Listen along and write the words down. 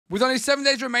With only 7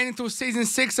 days remaining till Season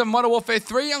 6 of Modern Warfare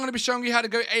 3, I'm going to be showing you how to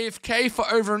go AFK for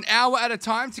over an hour at a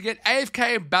time to get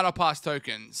AFK Battle Pass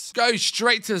tokens. Go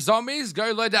straight to zombies,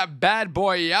 go load that bad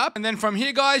boy up, and then from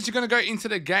here, guys, you're going to go into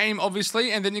the game,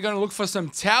 obviously, and then you're going to look for some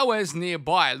towers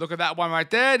nearby. Look at that one right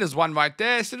there. There's one right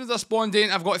there. As soon as I spawned in,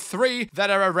 I've got 3 that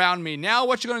are around me. Now,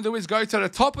 what you're going to do is go to the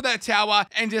top of that tower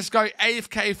and just go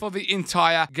AFK for the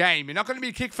entire game. You're not going to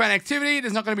be kicked for an activity.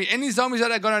 There's not going to be any zombies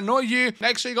that are going to annoy you.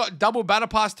 Make sure you got double Battle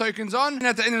Pass tokens on, and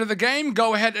at the end of the game,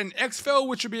 go ahead and exfil,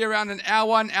 which will be around an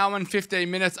hour and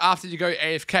 15 minutes after you go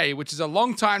AFK, which is a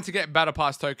long time to get Battle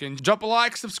Pass tokens. Drop a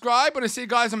like, subscribe, and I'll see you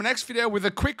guys in my next video with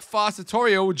a quick, fast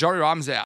tutorial. Jory Rhymes out.